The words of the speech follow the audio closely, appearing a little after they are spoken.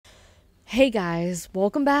Hey guys,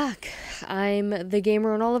 welcome back. I'm the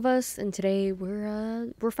gamer on all of us, and today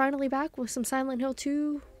we're finally back with some Silent Hill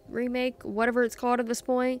 2 remake, whatever it's called at this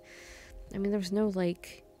point. I mean, there's no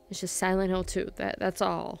like, it's just Silent Hill 2. That's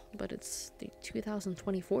all, but it's the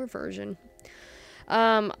 2024 version.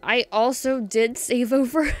 I also did save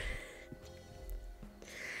over.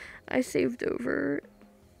 I saved over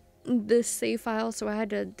this save file, so I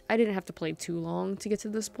didn't have to play too long to get to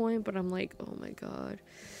this point, but I'm like, oh my god.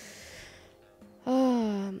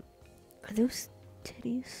 Are those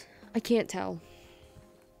titties? I can't tell.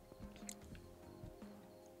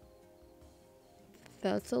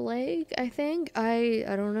 That's a leg, I think. I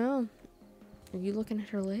don't know. Are you looking at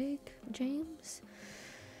her leg, James?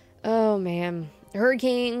 Oh man.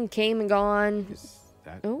 Hurricane came and gone. Is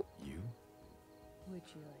that you? Would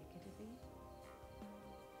you like it to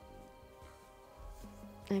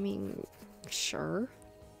be? I mean, sure.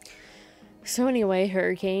 So anyway,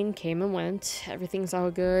 Hurricane came and went. Everything's all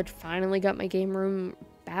good. Finally got my game room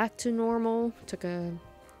back to normal. Took a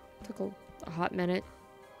hot minute.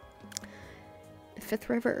 The Fifth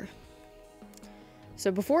River. So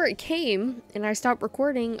before it came and I stopped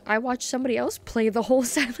recording, I watched somebody else play the whole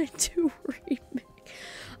Silent 2 remake.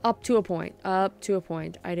 Up to a point. Up to a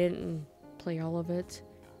point. I didn't play all of it.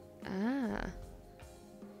 Ah.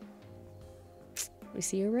 We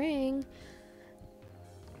see a ring.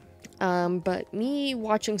 But me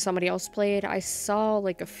watching somebody else play it, I saw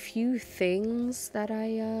like a few things that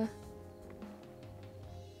I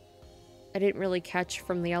didn't really catch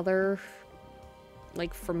from the other,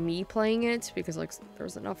 like from me playing it, because like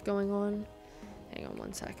there's enough going on. Hang on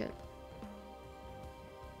one second.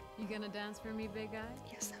 You gonna dance for me, big guy?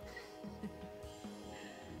 Yes.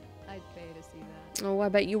 I'd pay to see that. Oh, I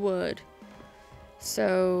bet you would.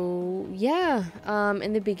 So, yeah,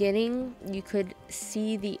 in the beginning, you could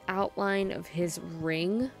see the outline of his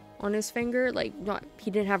ring on his finger. Like,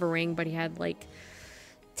 he didn't have a ring, but he had, like,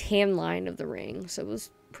 tan line of the ring. So it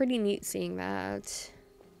was pretty neat seeing that.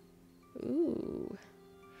 Ooh.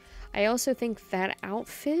 I also think that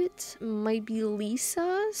outfit might be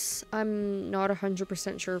Lisa's. I'm not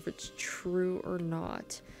 100% sure if it's true or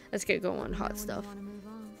not. Let's get going, hot stuff.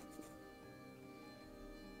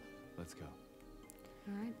 Let's go.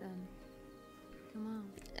 Alright then. Come on.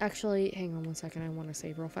 Actually, hang on one second. I want to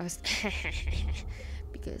save real fast.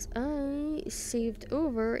 Because I saved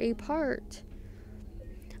over a part.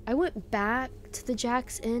 I went back to the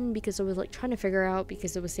Jack's Inn because I was like trying to figure out,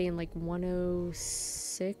 because it was saying like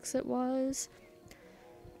 106 it was.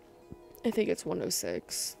 I think it's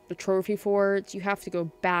 106. The trophy fort. You have to go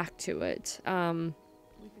back to it. We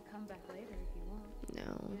could come back later if you want. No.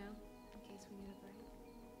 You know, in case we need a break.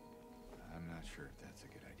 I'm not sure if that's a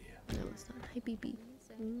good idea. No, it's not. Hi, BB.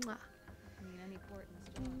 Mwah. I mean, any port in the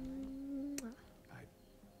storm. Mwah. I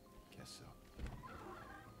guess so.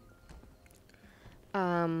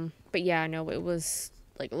 But yeah, no, it was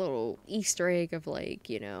like a little Easter egg of like,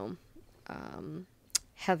 you know,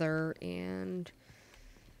 Heather and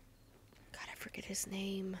God, I forget his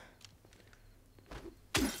name.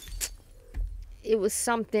 It was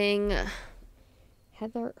something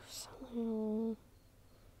Heather something.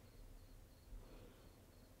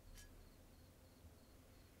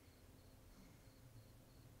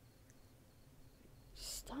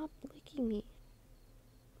 Stop licking me.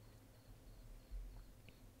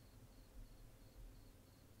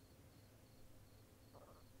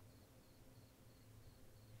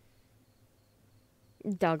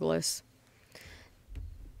 Douglas's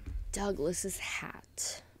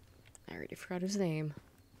hat. I already forgot his name.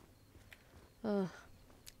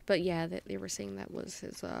 But yeah, they were saying that was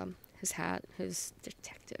his hat, his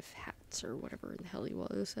detective hats, or whatever the hell he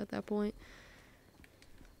was at that point.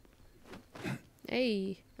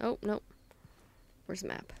 Hey. Oh, no. Where's the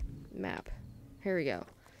map? Map. Here we go.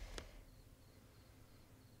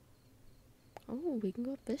 Oh, we can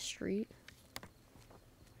go up this street.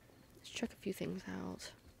 Let's check a few things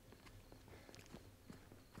out.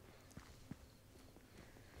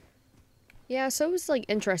 Yeah, so it was like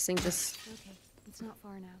interesting just... Okay, it's not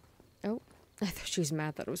far now. Oh, I thought she was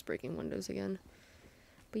mad that I was breaking windows again.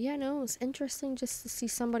 But yeah, no, it was interesting just to see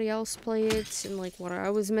somebody else play it and like what I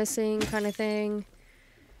was missing kind of thing.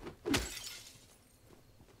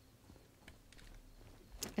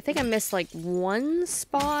 I think I missed like one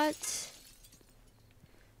spot.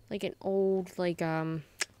 Like an old, like, one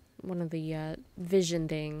of the vision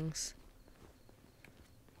things.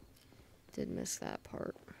 Did miss that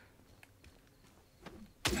part.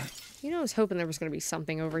 You know, I was hoping there was going to be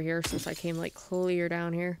something over here since I came, like, clear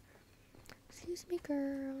down here. Excuse me,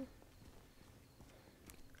 girl.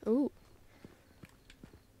 Ooh.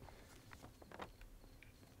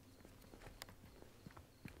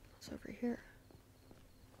 over here?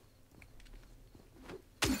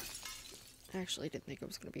 I actually didn't think I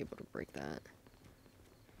was going to be able to break that.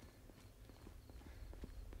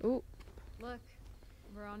 Ooh. Look,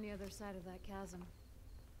 we're on the other side of that chasm.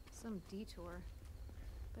 Some detour.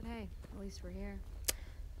 But hey, at least we're here.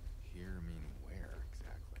 Here meaning where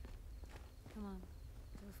exactly? Come on,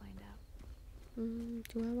 we'll find out.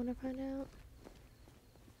 Do I want to find out?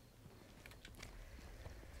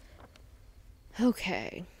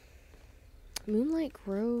 Okay. Moonlight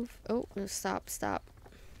Grove. Oh, no, stop.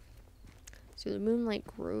 So the Moonlight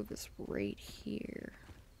Grove is right here.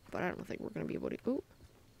 But I don't think we're going to be able to... Ooh.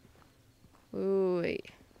 Ooh, wait.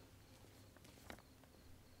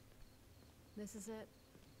 This is it.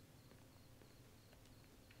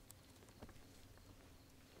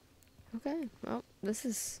 Okay, well, this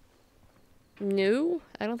is new.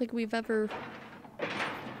 I don't think we've ever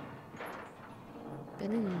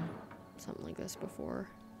been in something like this before.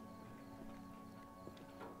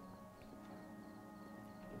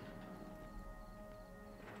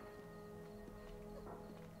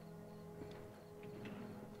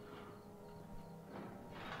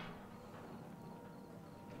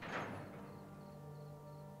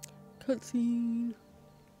 Cutscene.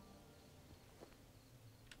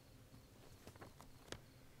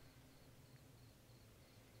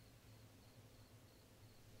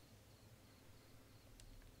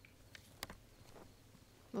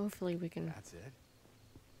 Hopefully we can... That's it?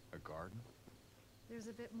 A garden? There's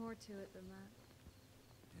a bit more to it than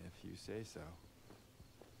that. If you say so.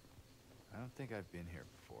 I don't think I've been here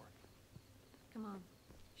before. Come on,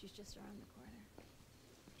 she's just around the corner.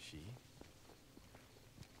 She?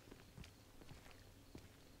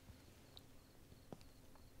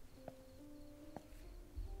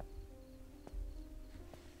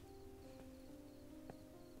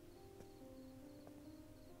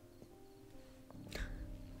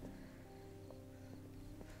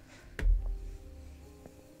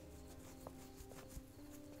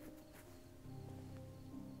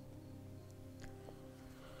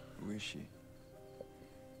 Who is she?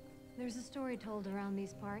 There's a story told around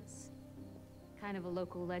these parts. Kind of a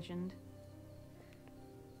local legend.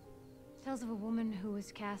 Tells of a woman who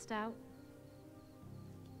was cast out.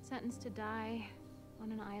 Sentenced to die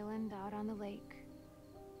on an island out on the lake.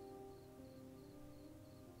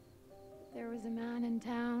 There was a man in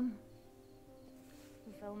town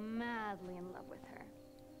who fell madly in love with her.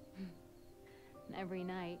 And every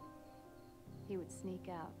night, he would sneak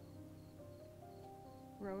out.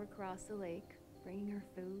 Row across the lake, bringing her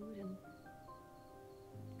food and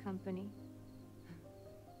company.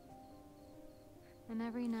 And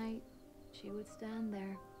every night, she would stand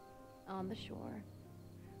there on the shore,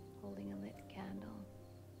 holding a lit candle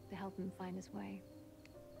to help him find his way.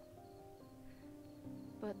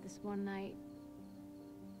 But this one night,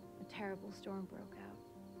 a terrible storm broke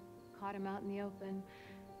out, caught him out in the open,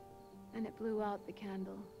 and it blew out the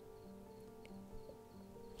candle.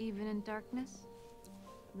 Even in darkness,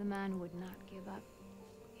 the man would not give up.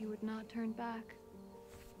 He would not turn back.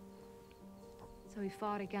 So he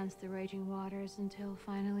fought against the raging waters until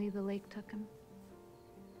finally the lake took him.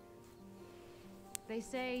 They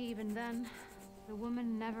say even then, the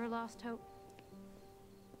woman never lost hope.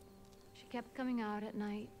 She kept coming out at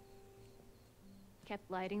night, kept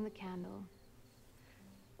lighting the candle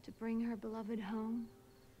to bring her beloved home,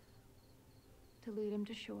 to lead him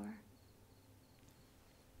to shore.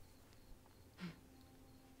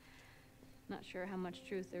 Not sure how much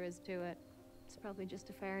truth there is to it. It's probably just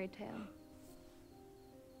a fairy tale.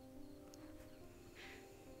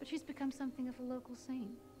 But she's become something of a local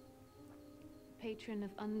saint. A patron of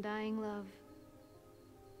undying love.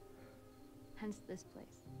 Hence this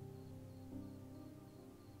place.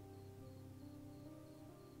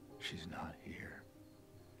 She's not here.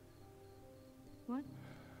 What?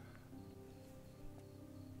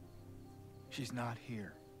 She's not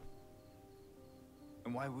here.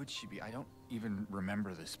 And why would she be? I don't even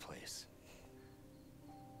remember this place.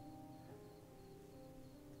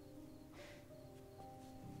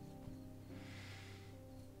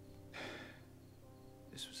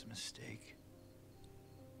 This was a mistake.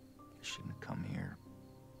 I shouldn't have come here.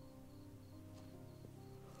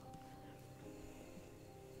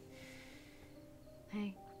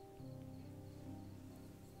 Hey.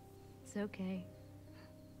 It's okay.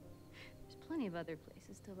 There's plenty of other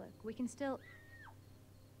places to look. We can still...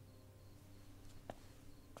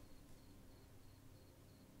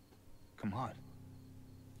 Come on.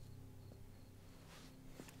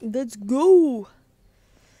 Let's go.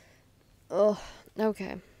 Oh,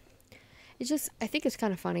 okay. It's just, I think it's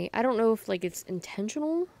kind of funny. I don't know if, like, it's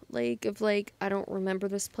intentional. Like, if, like, I don't remember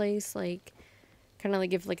this place. Like, Kind of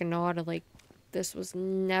like give like a nod of like this was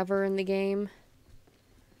never in the game.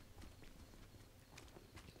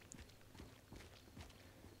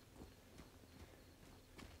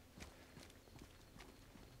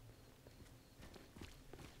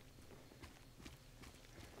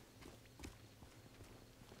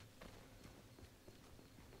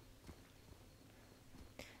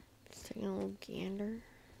 Just taking a little gander.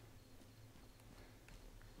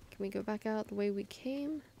 Can we go back out the way we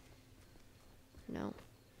came? No.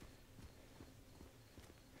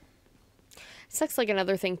 Sucks like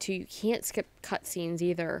another thing too, you can't skip cutscenes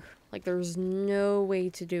either. Like there's no way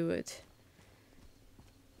to do it.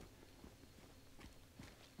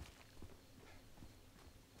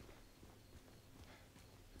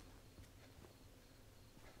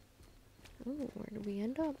 Oh, where did we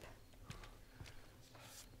end up?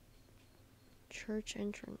 Church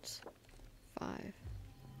entrance. 5.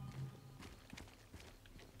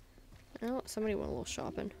 Oh, somebody went a little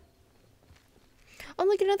shopping. Oh,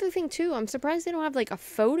 like another thing too. I'm surprised they don't have like a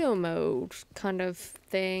photo mode kind of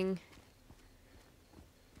thing.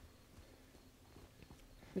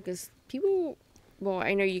 Because people, well,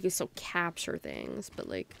 I know you can still capture things, but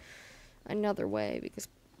like another way, because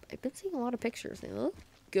I've been seeing a lot of pictures. They look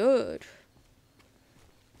good.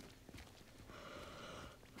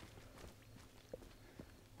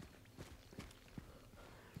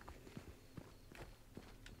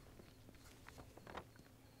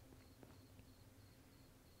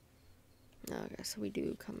 Okay, so we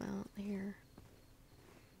do come out here.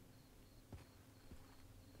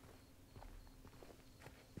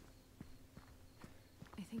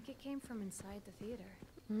 I think it came from inside the theater.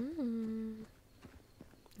 Hang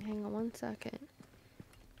on one second.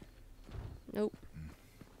 Nope.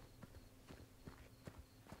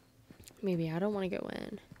 Maybe I don't want to go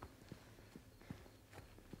in.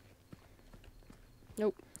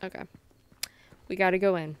 Nope. Okay. We gotta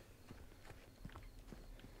go in.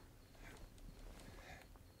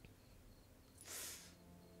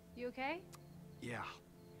 You okay? Yeah.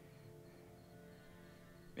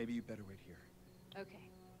 Maybe you better wait here. Okay.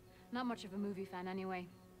 Not much of a movie fan anyway.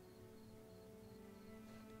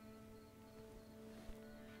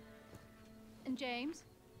 And James?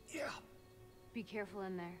 Yeah. Be careful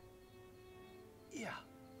in there. Yeah.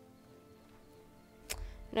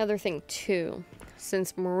 Another thing too,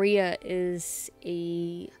 since Maria is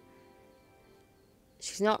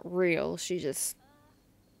she's not real, she just,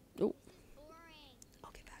 oh,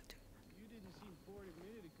 I'll get back to it. You didn't seem bored a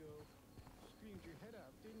minute ago. Screamed your head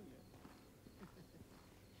out, didn't you?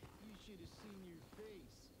 You should have seen your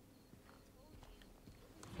face.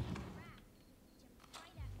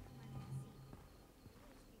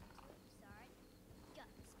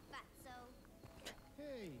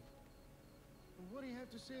 Hey, what do you have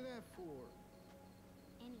to say that for?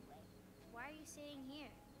 Anyway, why are you sitting here?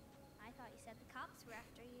 I thought you said the cops were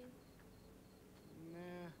after you.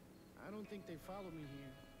 Nah, I don't think they follow me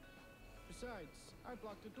here. Besides, I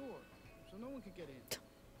blocked the door, so no one could get in.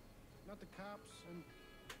 Not the cops, and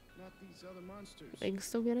not these other monsters. They can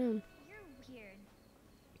still get in. You're weird.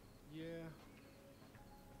 Yeah,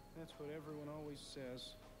 that's what everyone always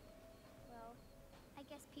says. Well, I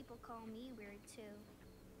guess people call me weird too.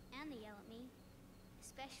 And they yell at me.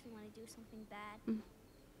 Especially when I do something bad.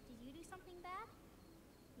 Did you do something bad?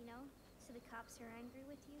 You know, so the cops are angry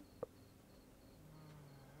with you?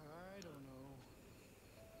 I don't know.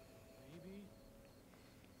 Maybe.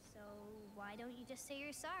 So why don't you just say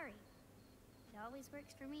you're sorry? It always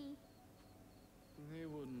works for me. They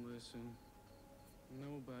wouldn't listen.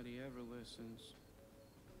 Nobody ever listens.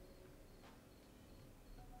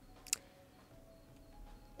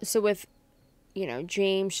 So with, you know,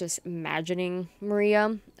 James just imagining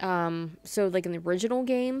Maria, so like in the original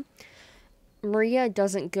game, Maria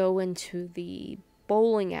doesn't go into the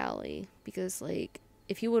bowling alley because like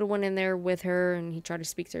if he would have went in there with her and he tried to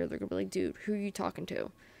speak to her, they're gonna be like, dude, who are you talking to?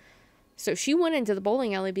 So she went into the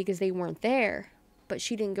bowling alley because they weren't there, but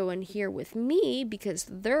she didn't go in here with me because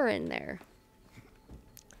they're in there.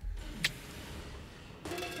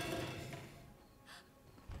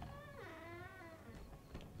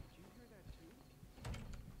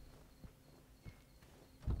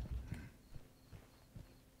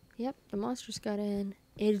 Yep, the monsters got in.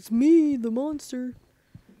 It's me, the monster.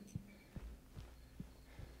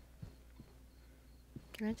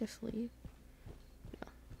 Can I just leave? No.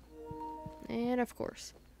 And of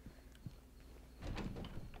course.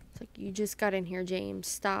 It's like, you just got in here, James.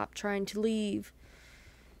 Stop trying to leave.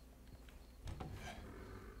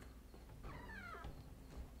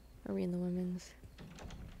 Are we in the women's?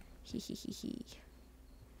 Hee hee hee hee.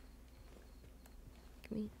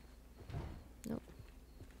 Can we? Nope.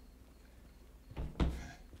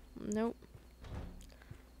 Nope.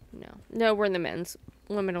 No. No, we're in the men's.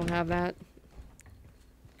 Women don't have that.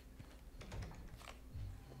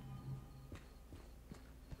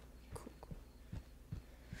 Cool.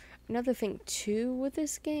 Another thing, too, with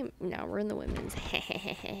this game... No, we're in the women's.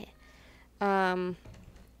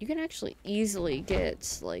 You can actually easily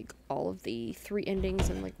get, like, all of the 3 endings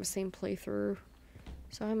in, like, the same playthrough.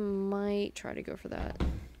 So I might try to go for that.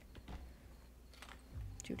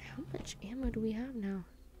 Dude, how much ammo do we have now?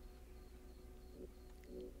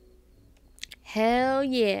 Hell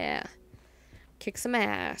yeah. Kick some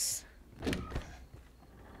ass.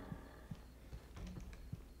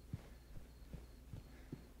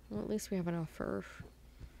 Well, at least we have enough for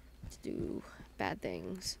to do bad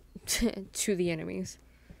things to the enemies.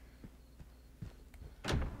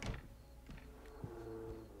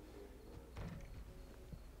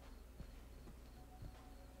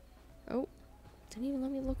 Oh, didn't even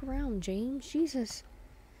let me look around, James. Jesus.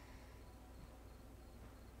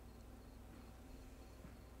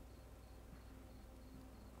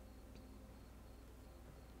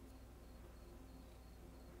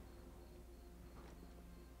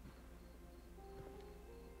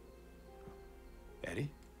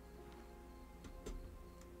 Eddie?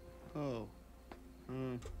 Oh.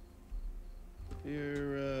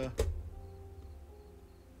 You're,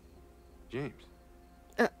 James.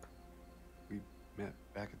 We met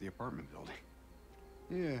back at the apartment building.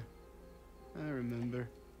 Yeah. I remember.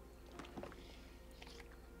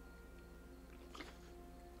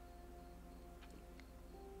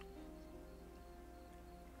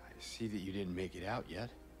 I see that you didn't make it out yet.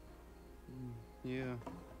 Yeah.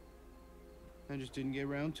 I just didn't get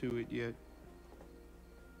around to it yet.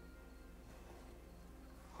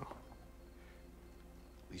 At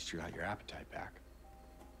least you got your appetite back.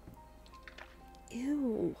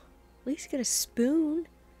 Ew. At least get a spoon.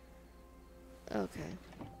 Okay.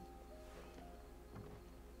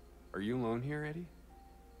 Are you alone here, Eddie?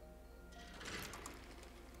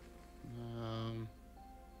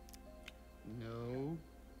 No.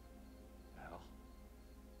 Well,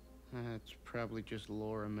 That's probably just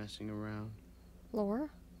Laura messing around. Laura?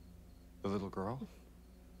 the little girl?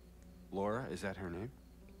 Laura, is that her name?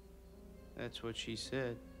 That's what she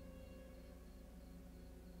said.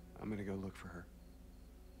 I'm gonna go look for her.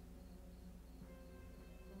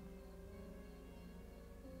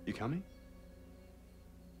 You coming?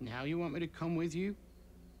 Now you want me to come with you?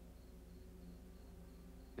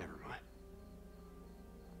 Never mind.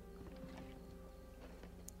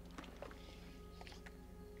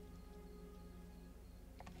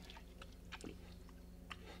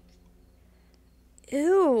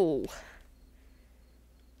 Ew.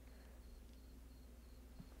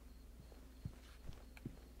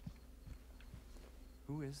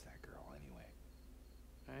 Who is that girl, anyway?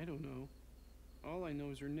 I don't know. All I know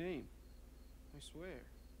is her name. I swear.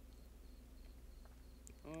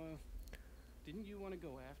 Didn't you want to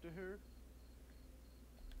go after her?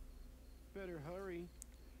 Better hurry.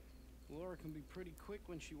 Laura can be pretty quick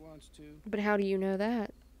when she wants to. But how do you know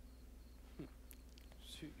that?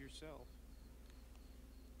 Suit yourself.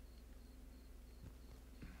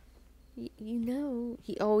 You know,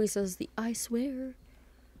 he always does the I swear.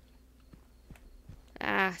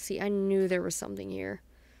 Ah, see, I knew there was something here.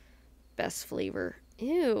 Best flavor.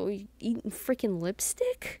 Ew, you eating freaking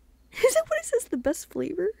lipstick? Is that what it says, the best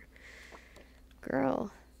flavor?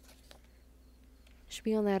 Girl. Should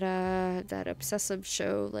be on that obsessive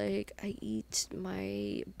show, like, I eat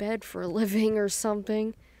my bed for a living or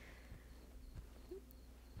something.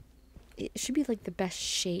 It should be like the best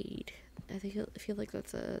shade. I feel like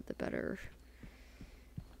that's the better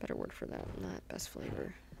word for that, not best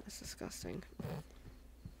flavor. That's disgusting.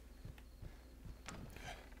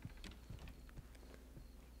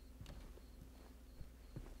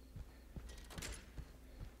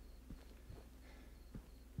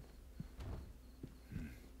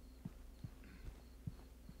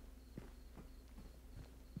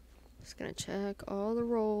 Just gonna check all the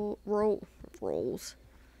rolls.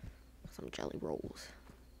 Some jelly rolls.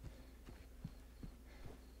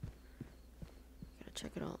 Gotta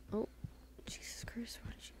check it all. Oh, Jesus Christ!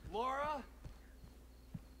 What did you? Laura?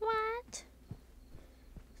 What?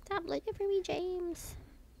 Stop looking for me, James.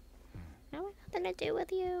 I want nothing to do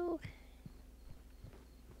with you.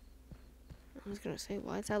 I was gonna say,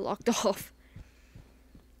 why is that locked off?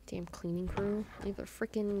 Damn cleaning crew. Leave their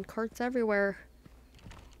freaking carts everywhere.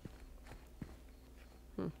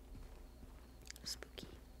 Spooky.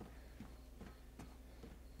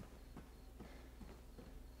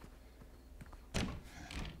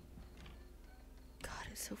 God,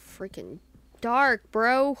 it's so freaking dark,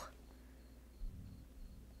 bro.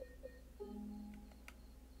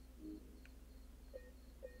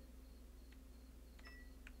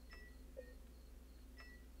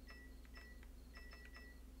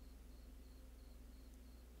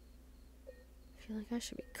 I feel like I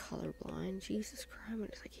should be colorblind. Jesus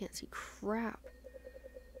Christ, I can't see crap.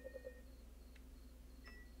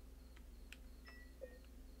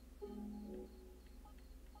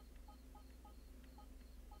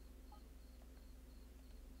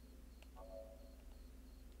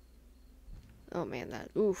 Oh man, that,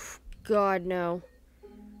 oof. God, no.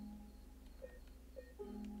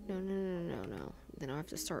 No, no, no, no, no. Then I have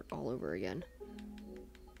to start all over again.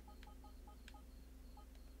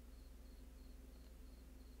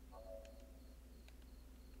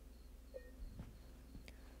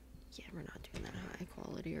 Yeah, we're not doing that high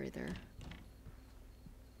quality right there.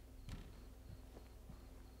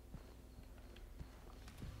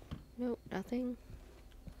 Nope, nothing.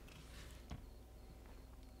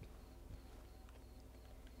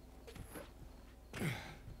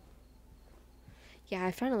 Yeah,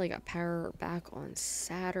 I finally got power back on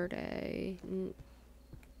Saturday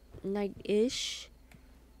night-ish.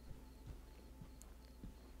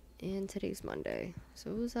 And today's Monday.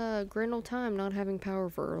 So it was a grand old time not having power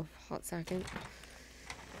for a hot second.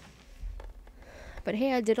 But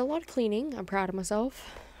hey, I did a lot of cleaning. I'm proud of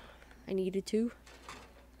myself. I needed to.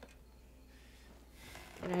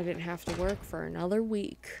 And I didn't have to work for another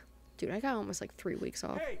week. Dude, I got almost like 3 weeks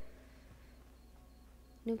off. Hey!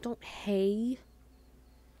 No, don't hey.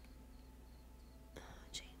 Oh,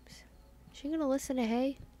 James. Is she gonna listen to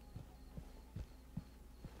hey?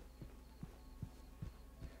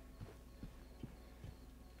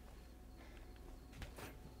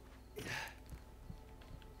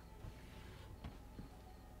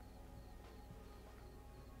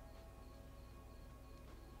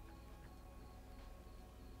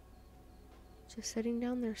 Just sitting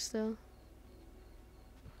down there still.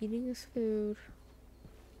 Eating his food.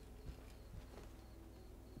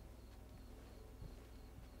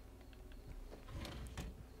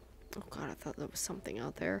 Oh god, I thought there was something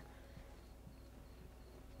out there.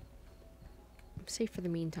 I'm safe for the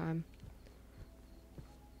meantime.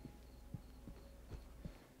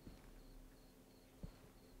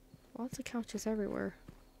 Lots of couches everywhere.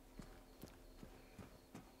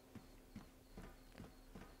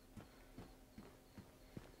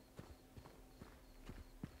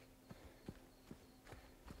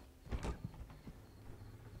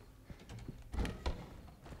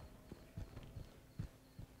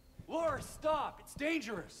 Laura, stop! It's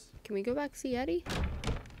dangerous! Can we go back see Eddie?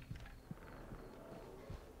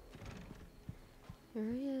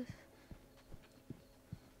 There he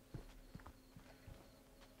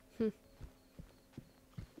is.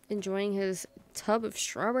 Enjoying his tub of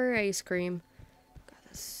strawberry ice cream. God,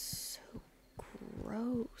 that's so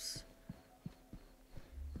gross.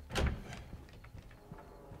 Oh,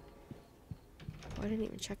 I didn't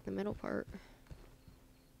even check the middle part.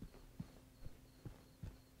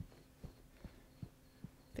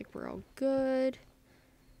 I think we're all good.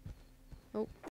 Oh,